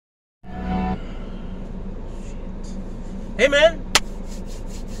Hey man.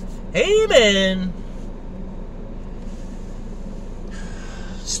 Hey man.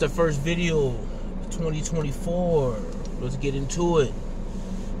 It's the first video of 2024. Let's get into it.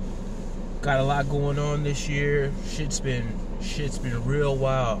 Got a lot going on this year. Shit's been real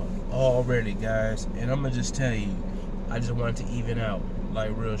wild already, guys. And I'm gonna just tell you, I just wanted to even out, like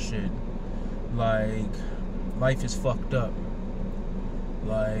real shit. Like, life is fucked up.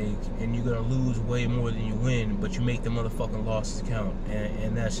 Like, and you're gonna lose way more than you win, but you make the motherfucking losses count,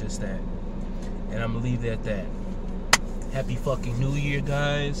 and that's just that. And I'm gonna leave it at that. Happy fucking New Year,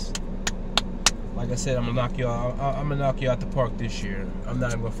 guys. Like I said, I'm gonna knock you out the park this year. I'm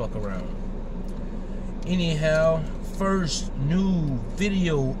not even gonna fuck around. Anyhow, first new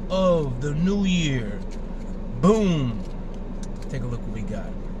video of the new year. Boom. Take a look what we got.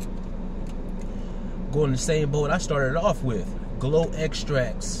 Going the same boat I started off with. Glow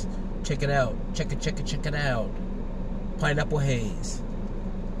extracts. Check it out. Check it out. Pineapple Haze.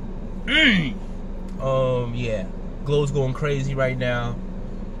 Yeah. Glow's going crazy right now.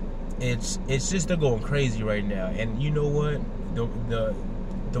 It's just they're going crazy right now. And you know what?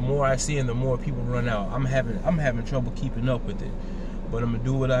 The more I see and the more people run out. I'm having trouble keeping up with it. But I'm gonna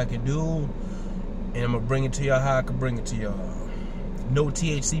do what I can do, and I'm gonna bring it to y'all how I can bring it to y'all. No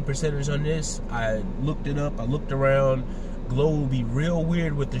THC percentage on this. I looked it up. I looked around. Glow will be real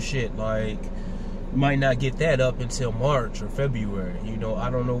weird with the shit. Like, you might not get that up until March or February. You know, I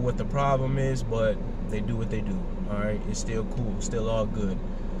don't know what the problem is, but they do what they do. Alright, it's still cool, still all good.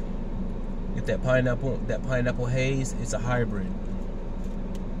 Get that pineapple haze. It's a hybrid.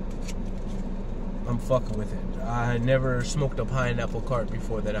 I'm fucking with it. I never smoked a pineapple cart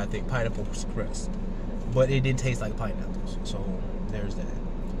before that. I think pineapple express, but it didn't taste like pineapples. So there's that.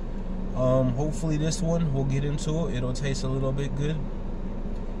 Hopefully this one, we'll get into it. It'll taste a little bit good.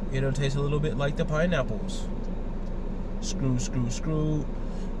 It'll taste a little bit like the pineapples. Screw.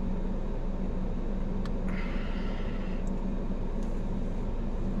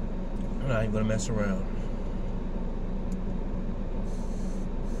 I'm not even gonna mess around.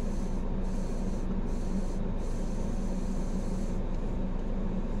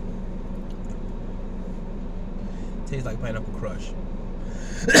 Tastes like Pineapple Crush.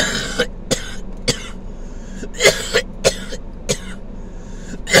 I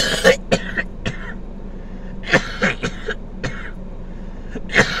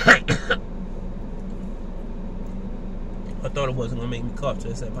thought it wasn't gonna make me cough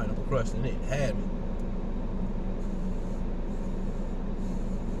till it said Pineapple Crush, and it had me.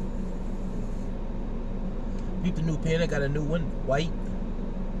 Beat the new pen. I got a new one, white.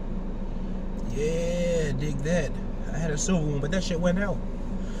 Yeah, dig that. I had a silver one, but that shit went out.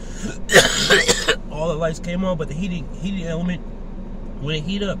 All the lights came on, but the heating element wouldn't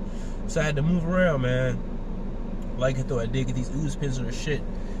heat up, so I had to move around, man. Like it though, I did get these ooze pins or shit.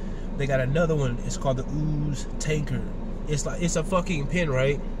 They got another one. It's called the Ooze Tanker. It's a fucking pin,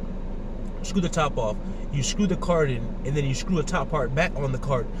 right? Screw the top off. You screw the card in, and then you screw the top part back on the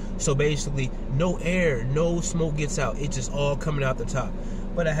card. So basically, no air, no smoke gets out. It's just all coming out the top.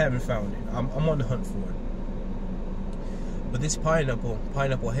 But I haven't found it. I'm on the hunt for it. But this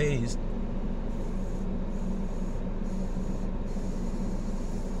pineapple haze,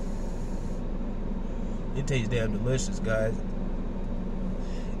 it tastes damn delicious, guys.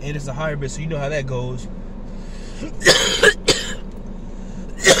 And it's a hybrid, so you know how that goes.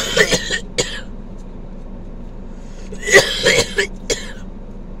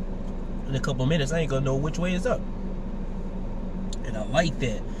 In a couple minutes, I ain't gonna know which way is up. And I like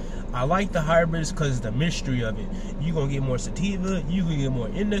that. I like the hybrids because the mystery of it. You gonna get more sativa, you gonna get more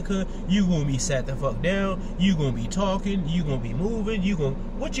indica, you gonna be sat the fuck down, you gonna be talking, you gonna be moving,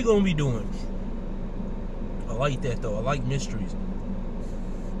 what you gonna be doing? I like that though. I like mysteries.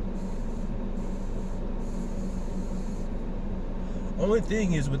 Only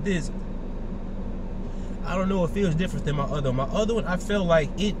thing is with this, I don't know, it feels different than my other one. My other one, I felt like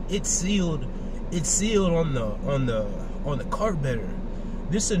it sealed on the cart better.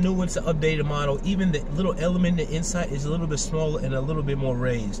 This is a new one, it's an updated model. Even the little element in the inside is a little bit smaller and a little bit more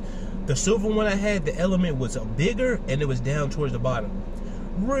raised. The silver one I had, the element was bigger and it was down towards the bottom.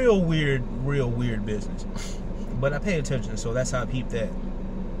 Real weird business. But I pay attention, so that's how I peep that.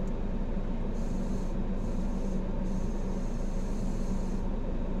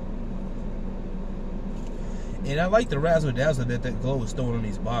 And I like the razzle dazzle that Glow is throwing on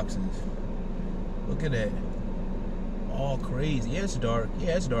these boxes. Look at that. All crazy. Yeah, it's dark.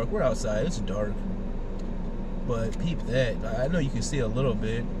 Yeah, it's dark. We're outside. It's dark. But peep that. I know you can see a little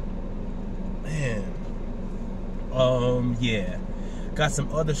bit. Man. Yeah. Got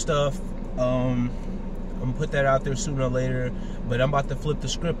some other stuff. gonna put that out there sooner or later. But I'm about to flip the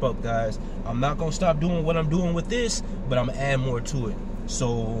script up, guys. I'm not gonna stop doing what I'm doing with this, but I'm gonna add more to it.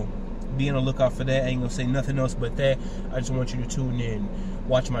 So be on the lookout for that. I ain't gonna say nothing else but that. I just want you to tune in,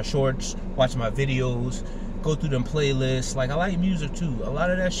 watch my shorts, watch my videos, go through them playlists. Like, I like music too. A lot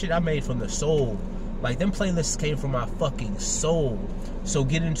of that shit I made from the soul. Like, them playlists came from my fucking soul. So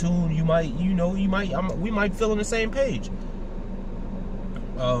get in tune. We might fill on the same page.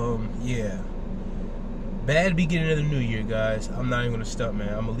 Yeah. Bad beginning of the new year, guys. I'm not even gonna stunt,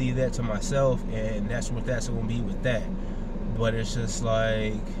 man. I'm gonna leave that to myself, and that's what that's gonna be with that. But it's just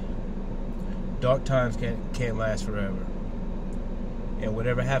like, dark times can't last forever. And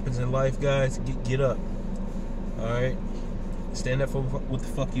whatever happens in life, guys, get up. All right. Stand up for what the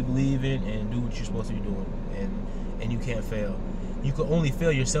fuck you believe in and do what you're supposed to be doing. And you can't fail. You can only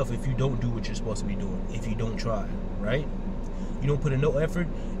fail yourself if you don't do what you're supposed to be doing. If you don't try, right? You don't put in no effort,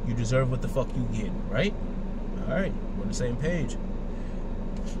 you deserve what the fuck you get, right? All right, we're on the same page.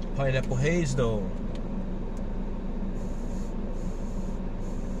 Pineapple Haze, though.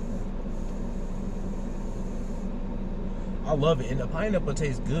 I love it, and the pineapple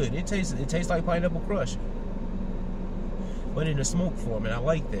tastes good. It tastes like Pineapple Crush, but in a smoke form, and I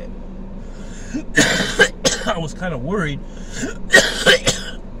like that. I was kind of worried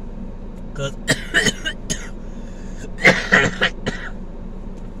because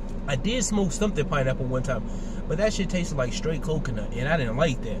I did smoke something pineapple one time, but that shit tasted like straight coconut, and I didn't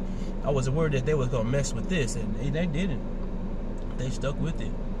like that. I was worried that they was gonna mess with this, and they didn't. They stuck with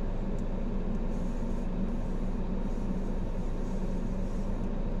it.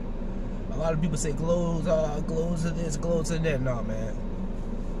 A lot of people say glows of this, glows of that. Nah, man.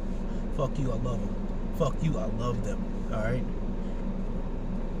 Fuck you, I love them. Fuck you, I love them. Alright?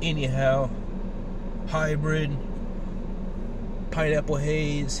 Anyhow, hybrid, Pineapple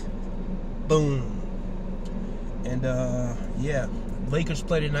Haze, boom. And, yeah. Lakers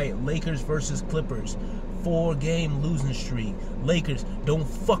play tonight. Lakers versus Clippers. 4-game losing streak. Lakers, don't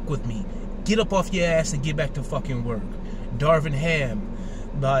fuck with me. Get up off your ass and get back to fucking work. Darvin Ham.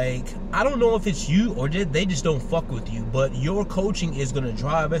 Like, I don't know if it's you or they just don't fuck with you, but your coaching is going to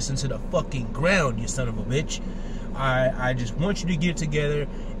drive us into the fucking ground, you son of a bitch. I just want you to get it together,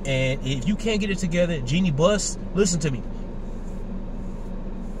 and if you can't get it together, Jeannie Buss, listen to me.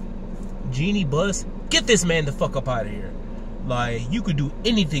 Jeannie Buss, get this man the fuck up out of here. Like, you could do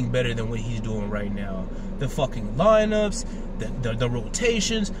anything better than what he's doing right now. The fucking lineups, the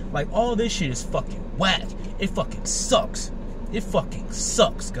rotations, like, all this shit is fucking whack. It fucking sucks. It fucking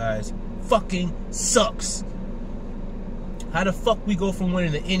sucks, guys. Fucking sucks. How the fuck we go from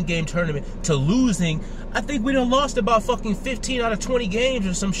winning the in-game tournament to losing? I think we done lost about fucking 15 out of 20 games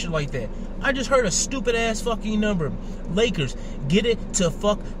or some shit like that. I just heard a stupid ass fucking number. Lakers, get it to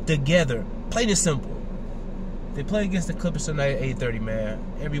fuck together. Plain and simple. They play against the Clippers tonight at 8:30, man.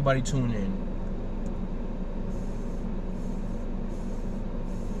 Everybody tune in.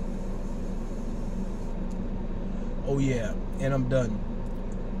 Oh yeah, and I'm done.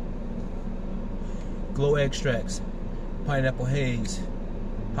 Glow Extracts, Pineapple Haze,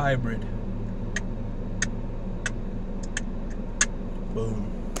 Hybrid. Boom.